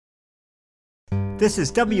This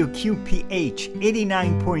is WQPH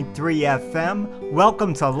 89.3 FM.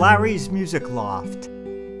 Welcome to Larry's Music Loft.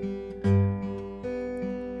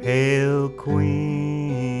 Hail,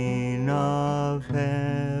 Queen of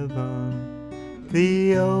Heaven,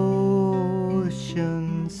 the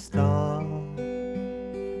ocean star,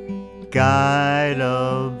 guide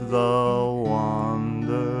of the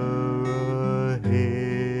wanderer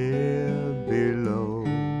here below,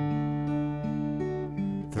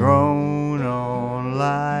 throne on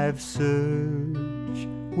life's surge,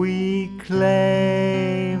 we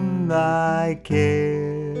claim thy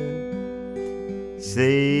care.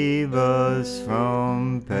 Save us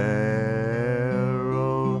from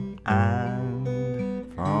peril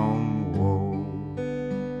and from woe.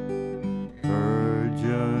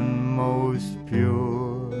 Virgin most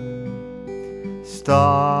pure,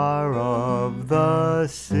 star of the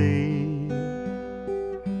sea,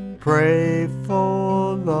 pray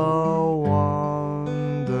for the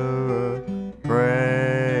wanderer,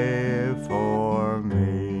 pray for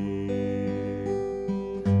me.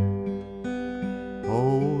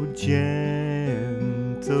 O gentle,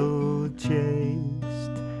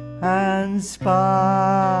 chaste, and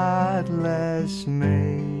spotless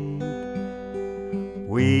maid,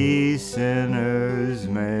 we sinners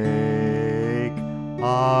make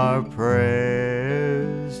our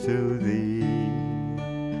prayers to thee.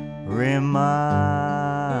 Remind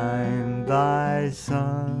thy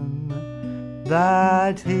Son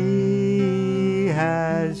that he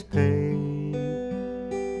has paid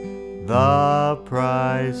the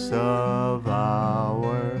price of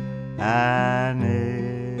our iniquity.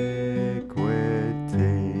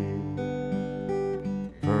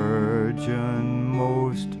 Virgin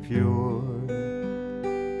most pure,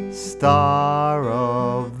 star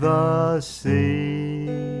of the sea,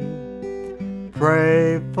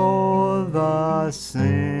 pray for the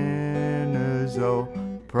sinners, oh,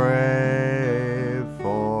 pray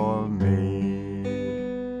for me.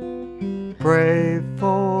 Pray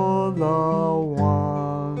for the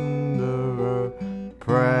wanderer,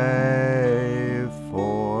 pray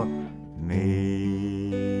for me.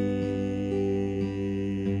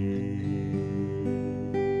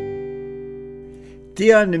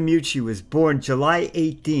 Dion was born July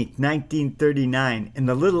 18, 1939, in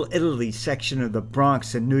the Little Italy section of the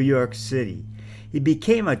Bronx in New York City. He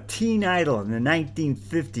became a teen idol in the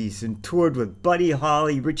 1950s and toured with Buddy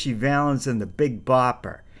Holly, Richie Valens, and the Big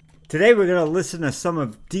Bopper. Today we're going to listen to some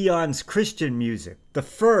of Dion's Christian music. The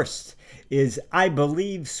first is I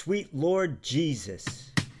Believe, Sweet Lord Jesus.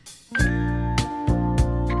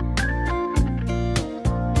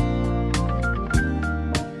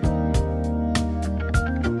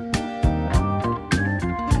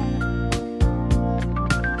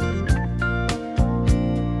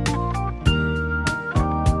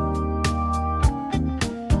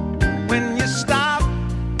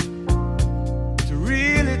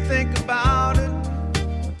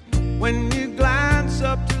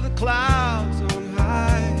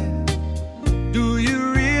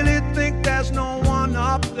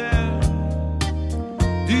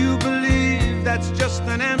 Just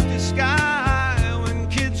an empty sky when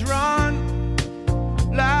kids run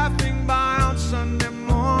laughing by on Sunday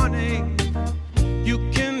morning. You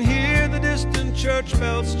can hear the distant church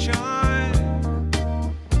bells chime.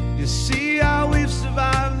 You see how we've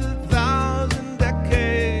survived 1,000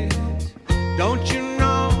 decades. Don't you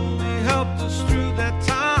know he helped us through that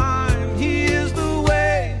time? He is the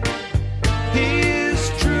way, he is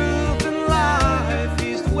truth and life.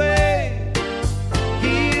 He's the way,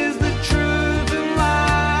 he is the truth.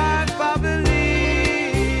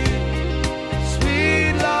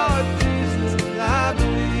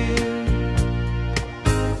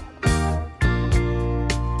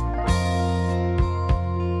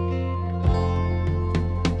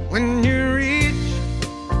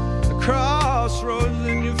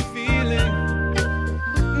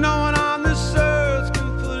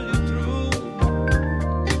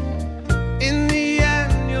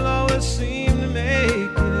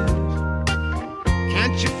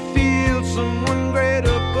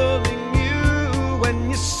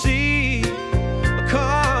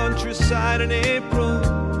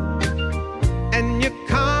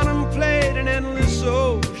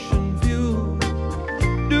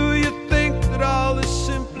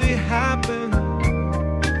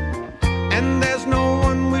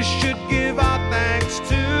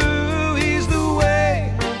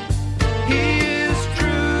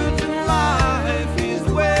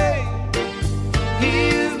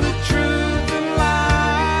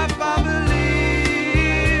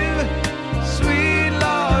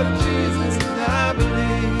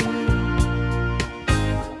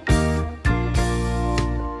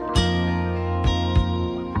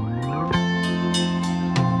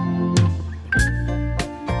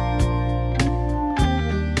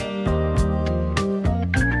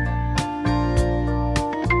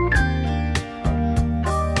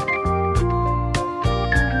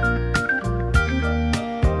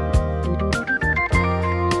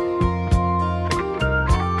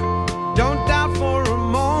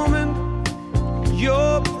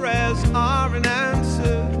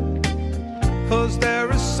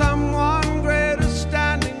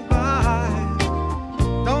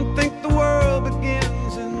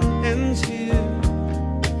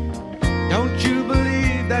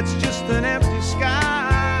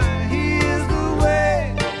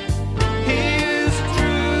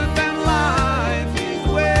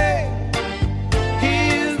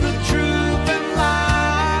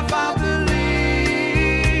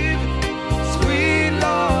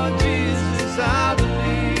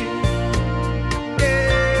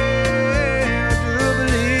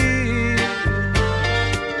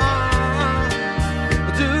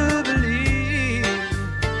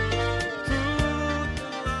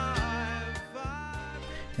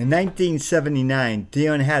 1979,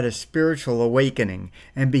 Dion had a spiritual awakening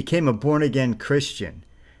and became a born-again Christian.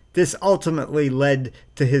 This ultimately led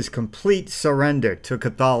to his complete surrender to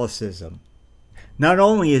Catholicism. Not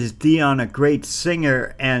only is Dion a great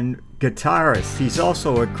singer and guitarist, he's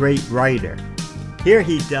also a great writer. Here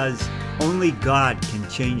he does "Only God Can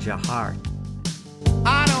Change a Heart."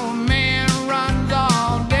 I know a man runs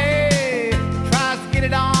all day, tries to get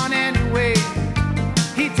it on anyway.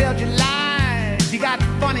 He tells you lies, he got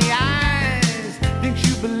funny eyes, thinks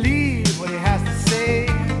you believe what he has to say.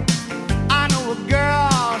 I know a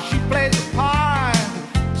girl, she plays a part,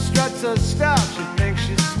 struts her stuff, she thinks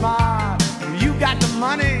she's smart. You got the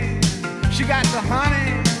money, she got the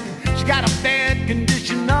honey, she got a bad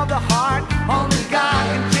condition of the heart. Only God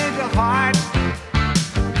can change her heart.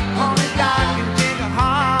 Only God can change her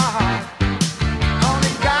heart.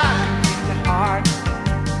 Only God can change her heart.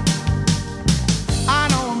 I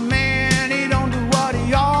know a man, he don't do what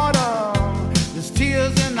he oughta. There's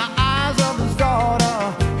tears in the eyes of his daughter.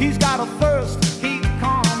 He's got a thirst, he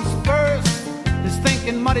comes first. His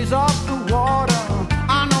thinking muddies up the water.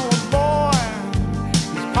 I know a boy,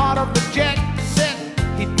 he's part of the jet set.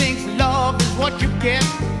 He thinks love is what you get.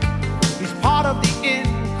 He's part of the in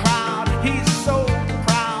crowd. He's so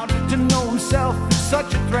proud to know himself is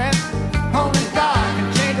such a threat. Only God can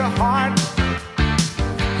change her heart.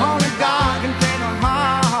 Only God can change her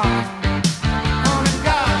heart. Only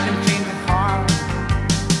God can change her heart.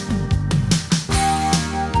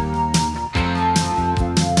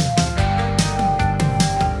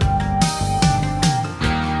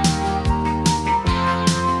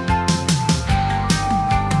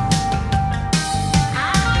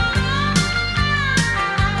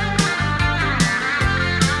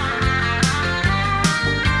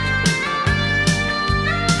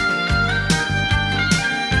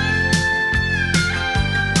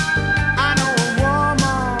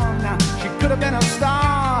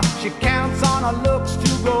 She counts on her looks to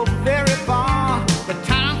go very far. The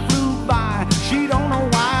time flew by, she don't know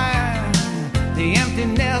why. The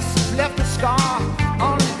emptiness has left a scar.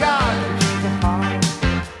 Only God can change her heart.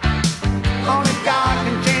 Only God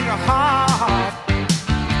can change her heart.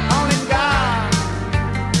 Only God.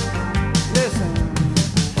 Listen,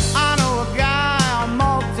 I know a guy, a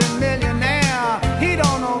multi-millionaire. He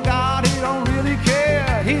don't know God, he don't really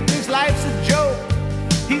care. He thinks life's a joke.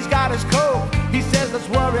 He's got his coat. He says, let's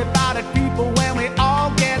worry about it, people, when we all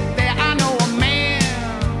get there. I know a man,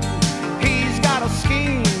 he's got a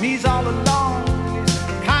scheme. He's all alone,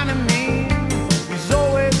 he's kind of mean. He's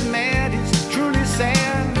always mad, he's truly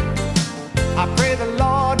sad. I pray the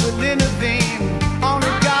Lord will intervene.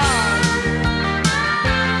 Only God.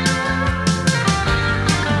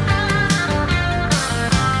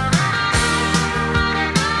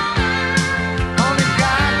 Only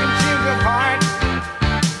God can change your heart.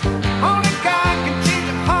 Only God can change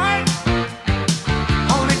your heart.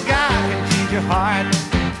 Only God can change your heart.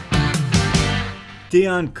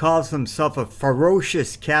 Dion calls himself a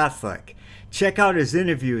ferocious Catholic. Check out his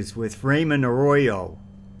interviews with Raymond Arroyo.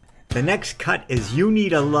 The next cut is "You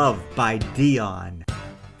Need a Love" by Dion.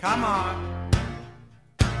 Come on.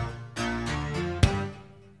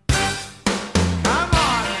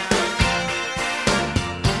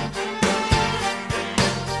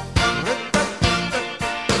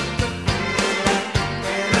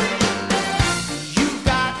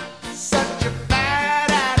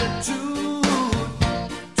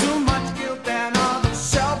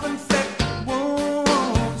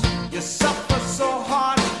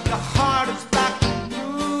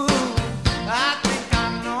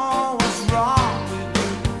 What's wrong?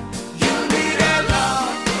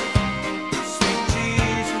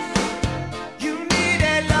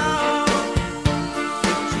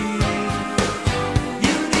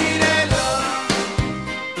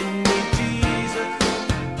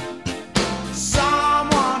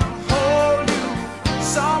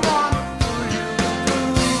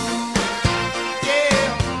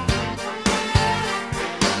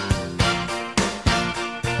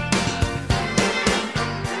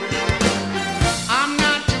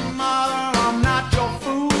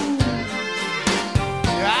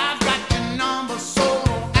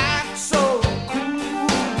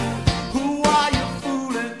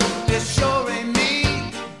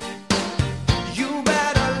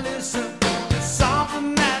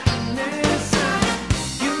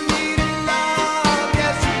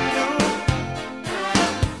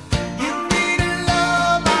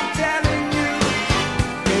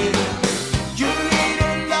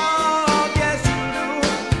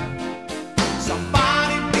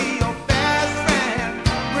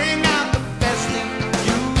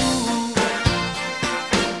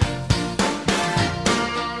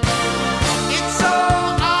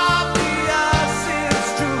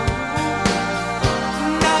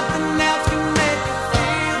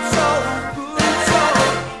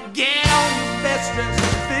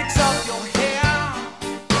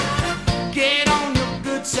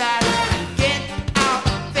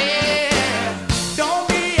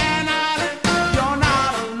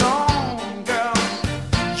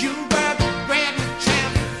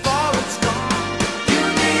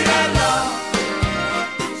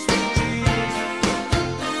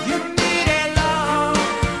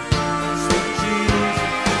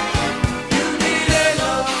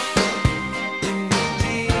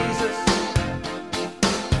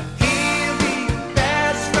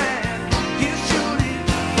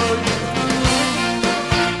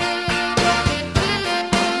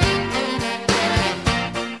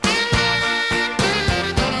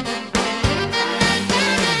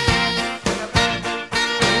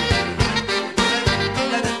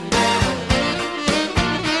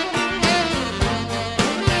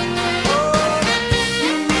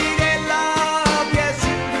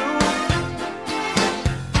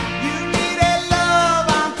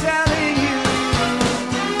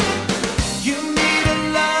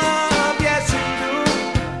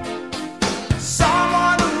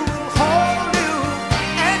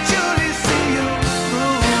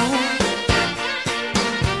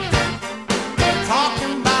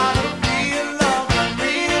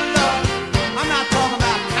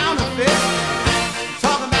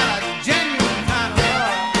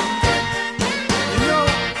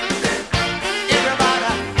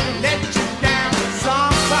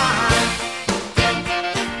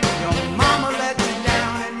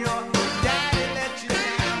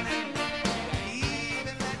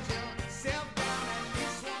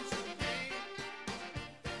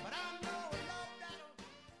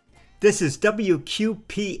 This is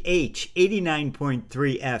WQPH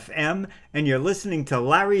 89.3 FM, and you're listening to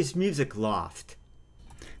Larry's Music Loft.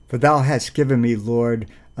 For thou hast given me, Lord,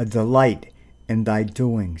 a delight in thy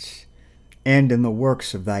doings, and in the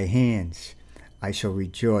works of thy hands I shall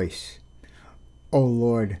rejoice. O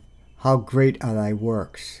Lord, how great are thy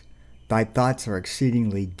works! Thy thoughts are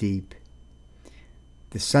exceedingly deep.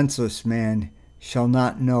 The senseless man shall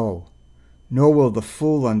not know, nor will the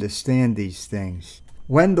fool understand these things.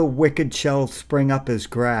 When the wicked shall spring up as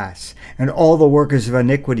grass, and all the workers of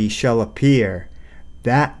iniquity shall appear,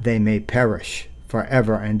 that they may perish for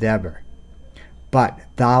ever and ever. But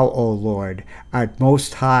thou, O Lord, art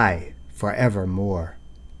most high for evermore.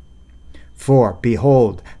 For,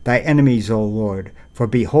 behold, thy enemies, O Lord, for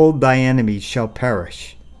behold, thy enemies shall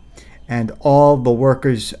perish, and all the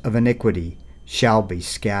workers of iniquity shall be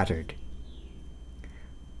scattered.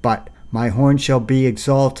 But my horn shall be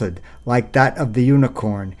exalted like that of the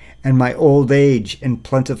unicorn, and my old age in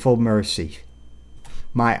plentiful mercy.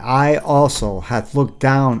 My eye also hath looked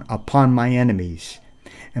down upon my enemies,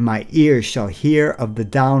 and my ears shall hear of the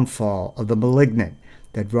downfall of the malignant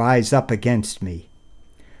that rise up against me.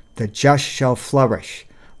 The just shall flourish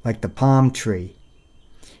like the palm tree.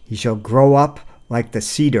 He shall grow up like the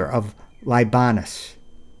cedar of Libanus.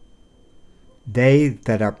 They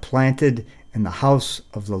that are planted in the house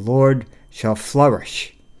of the Lord shall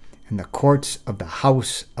flourish in the courts of the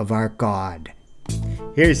house of our God.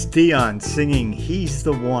 Here's Dion singing He's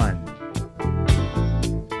the One.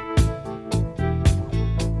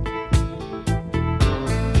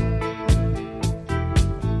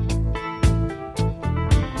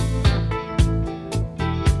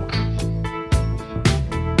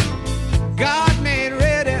 God made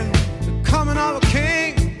ready the coming of a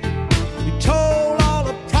king. He told all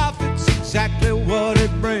the prophets exactly what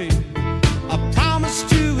it brings. A promise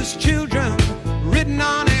to his children written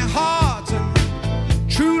on their hearts, and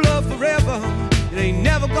true love forever. It ain't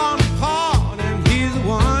never gonna part, and he's the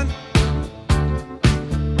one.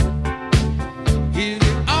 He's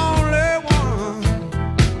the only one.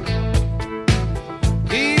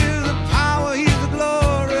 He is the power, he's the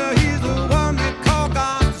glory, he's the one they call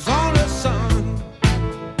God's only son.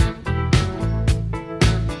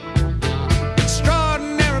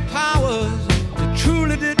 Extraordinary powers that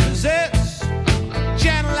truly did possess,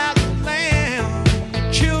 gentle as a lamb,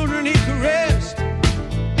 children he caressed,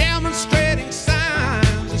 demonstrating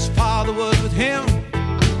signs his father was with him,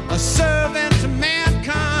 a servant to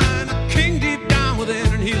mankind, a king deep down within,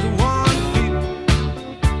 and he's the one.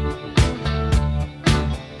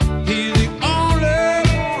 He's the only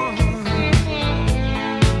one.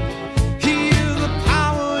 He is the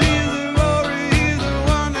power, he's the glory, he's the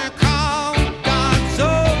one they call God's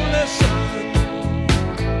only son.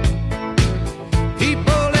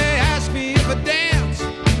 People, they ask me if I dance,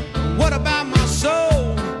 what about my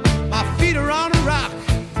soul? My feet are on a rock,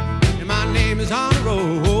 and my name is on the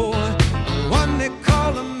roll. One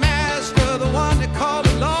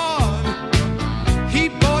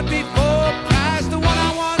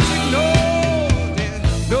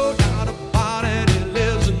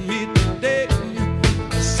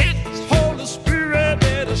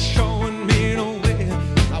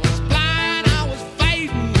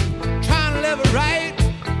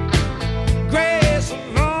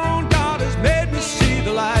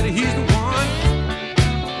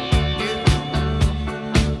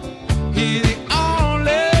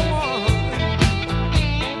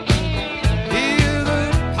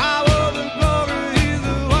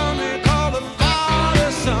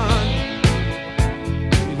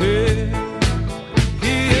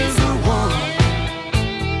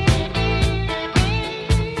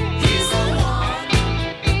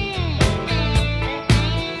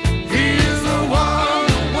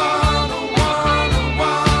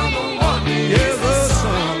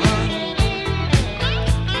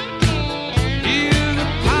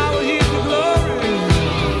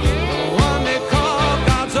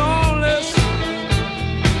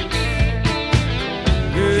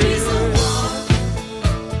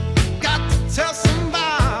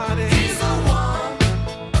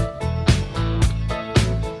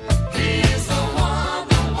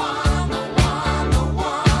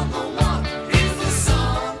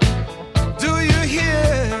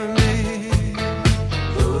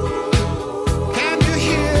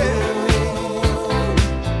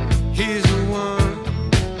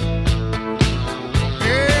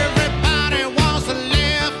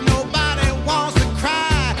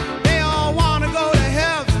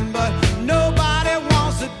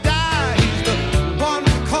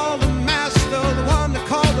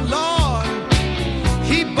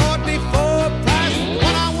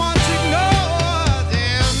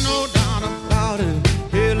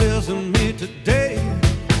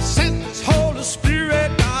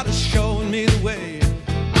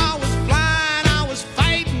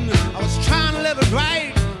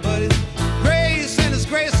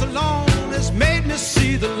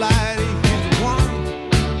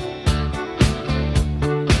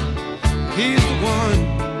He's the one.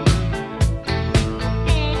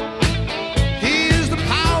 He is the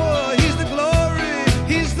power, he's the glory,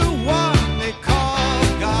 he's the one they call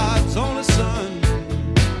God's only son.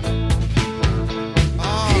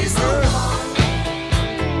 He's the one.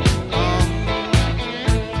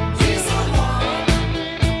 He's the one.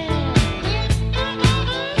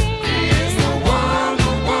 He is the one,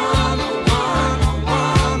 the one, the one, the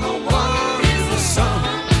one, the one. He's the son.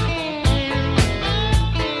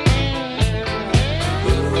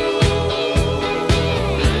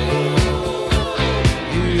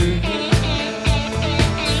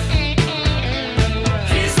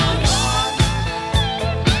 He's the one.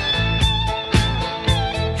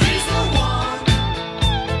 He's the one.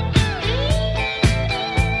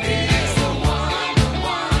 He is the one, the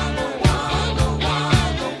one, the one, the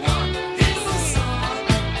one, the one. He's the son.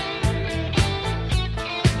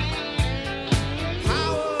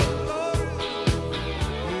 Power, glory,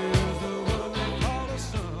 he's the one they call the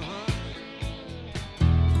son.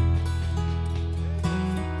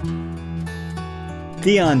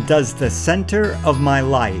 Dion does the center of my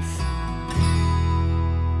life.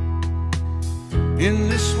 In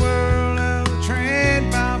this world of a train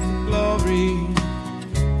bound for glory,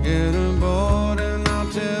 get aboard and I'll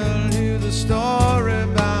tell you the story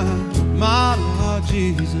about my Lord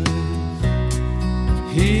Jesus.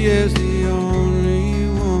 He is the only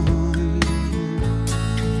one.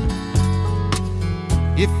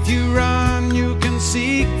 If you run, you can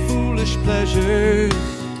seek foolish pleasures.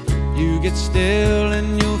 You get still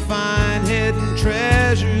and you'll find hidden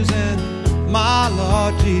treasures in my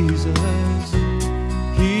Lord Jesus.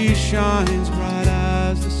 He shines bright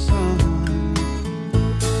as the sun.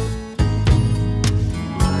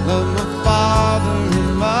 Love my father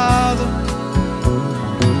and mother,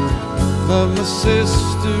 love my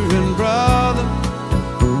sister and brother.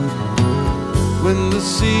 When the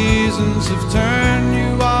seasons have turned,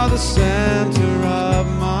 you are the center of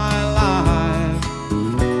my life,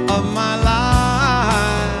 of my life.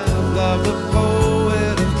 Love the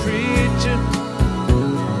poet and preacher,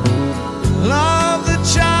 love the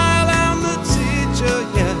child and the teacher,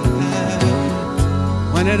 yeah.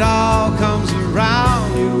 When it all comes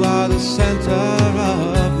around, you are the center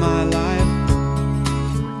of my life.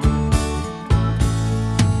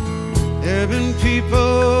 There have been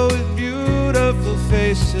people with beautiful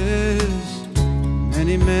faces,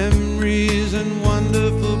 many memories and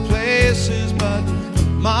wonderful places, but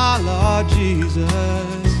my Lord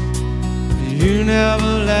Jesus, you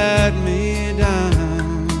never let me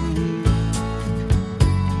down.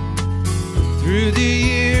 Through the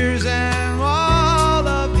years and all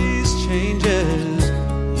of these changes,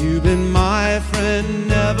 you've been my friend,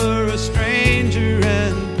 never a stranger,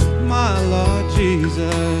 and my Lord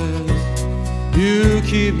Jesus, you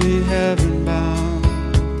keep me heaven bound.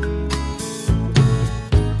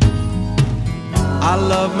 I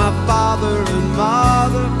love my father and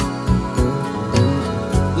mother,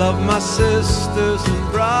 love my sisters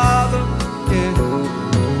and brother, yeah.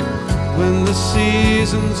 When the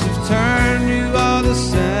seasons have turned, you are the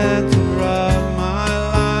center of my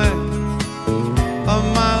life, of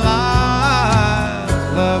my life.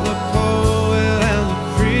 Love the poet and the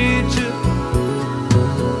preacher,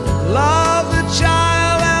 love the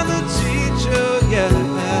child and the teacher, yeah.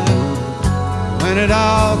 When it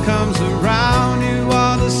all comes around, you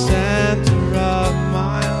are the center of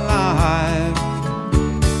my life,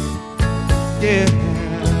 yeah.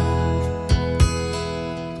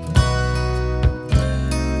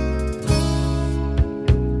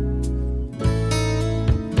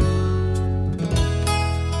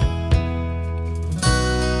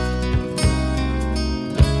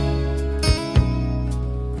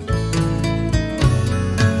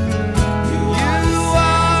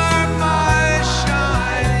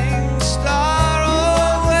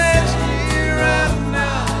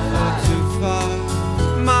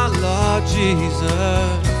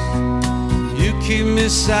 Jesus, you keep me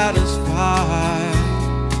satisfied,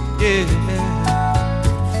 yeah.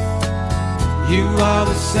 You are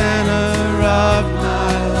the center of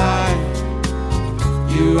my life,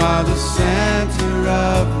 you are the center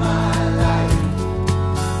of my life,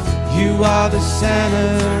 you are the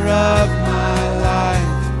center of my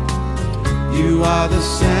life, you are the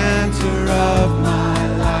center of my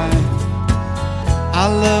life. I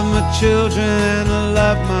love my children, I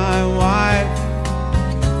love my wife.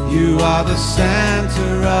 You are the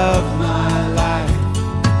center of my life.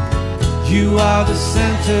 You are the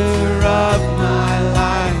center of my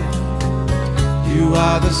life. You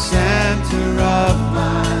are the center of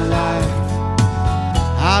my life.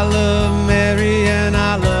 I love Mary and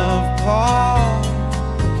I love Paul.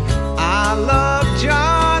 I love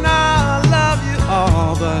John, I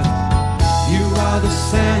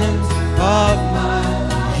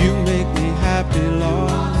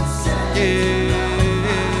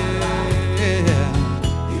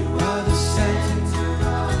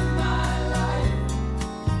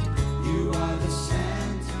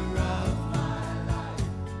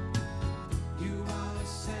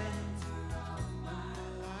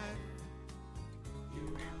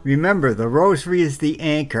Remember, the rosary is the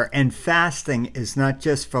anchor, and fasting is not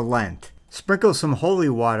just for Lent. Sprinkle some holy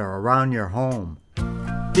water around your home.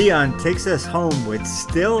 Dion takes us home with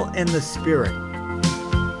Still in the Spirit.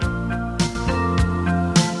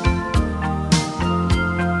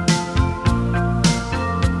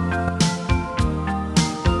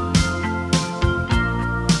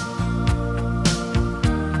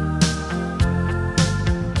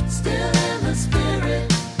 Still in the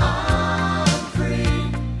spirit, I'm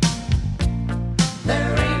free.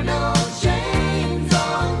 There ain't no chains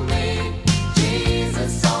on me.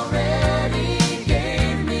 Jesus already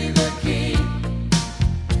gave me the key.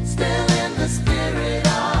 Still in the spirit,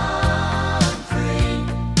 I'm free.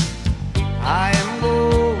 I am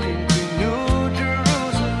going to New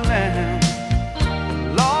Jerusalem.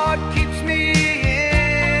 The Lord keeps me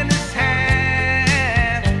in His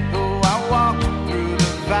hand. Though I walk through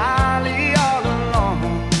the valley all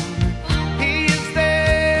alone, He is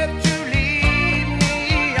there to lead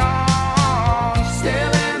me on.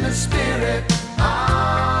 Still in the spirit,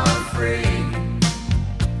 I'm free.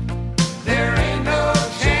 There ain't no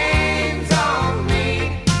chains on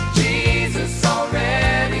me. Jesus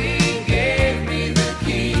already gave me the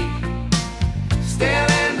key. Still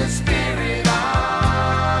in the spirit,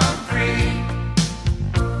 I'm free.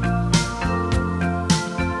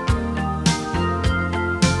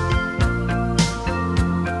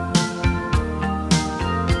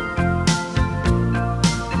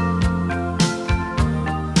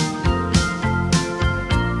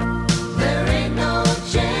 There ain't no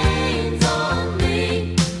chains on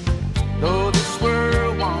me. Though this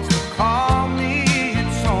world wants to call me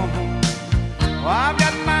its own, I've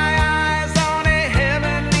got my eyes on a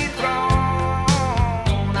heavenly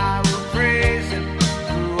throne. I will praise Him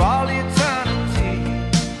through all eternity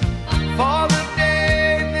for the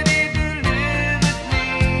day that He delivered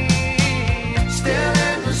me. Still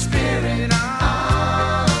in the spirit,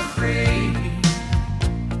 I'm free.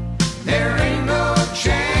 There ain't no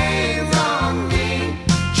chains on me.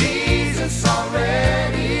 Jesus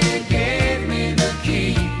already gave me the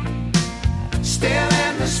key. Still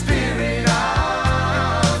in the spirit,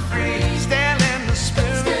 I'm free. Still in the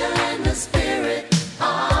spirit. Still in the spirit,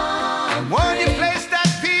 I'm Won't you free. place that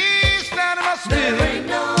peace down in my There spirit? ain't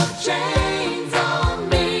no chains on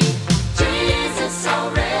me. Jesus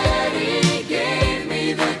already gave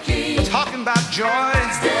me the key. Talking about joy.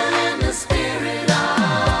 Still in the spirit,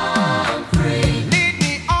 I'm free. Lead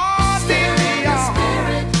me on, Still lead in me the on.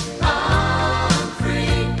 spirit, I'm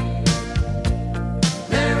free.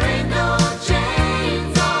 There ain't no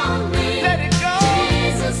chains on me. Let it go.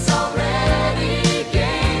 Jesus already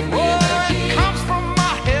gave me Oh, the it key. comes from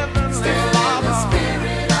my heavenly Still in the Father.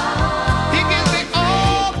 spirit, He gives me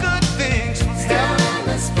all good things from still heaven. in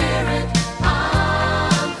the spirit,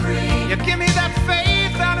 I'm free. You give me that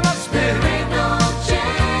faith out of my There spirit. ain't no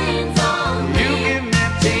chains on You me. give me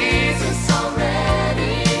peace. Jesus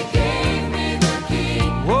already gave me the key.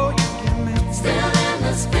 Oh, you give me. Still in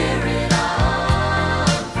the spirit,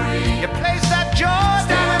 I'm free. You place that joy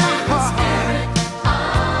down in my In the heart. spirit,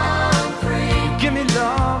 I'm free. Give me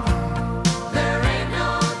love. There ain't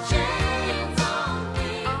no chains on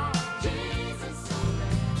me. Jesus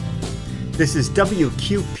already. This is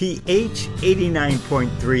WQPH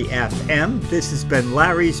 89.3 FM. This has been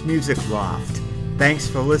Larry's Music Loft. Thanks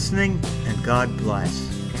for listening, and God bless.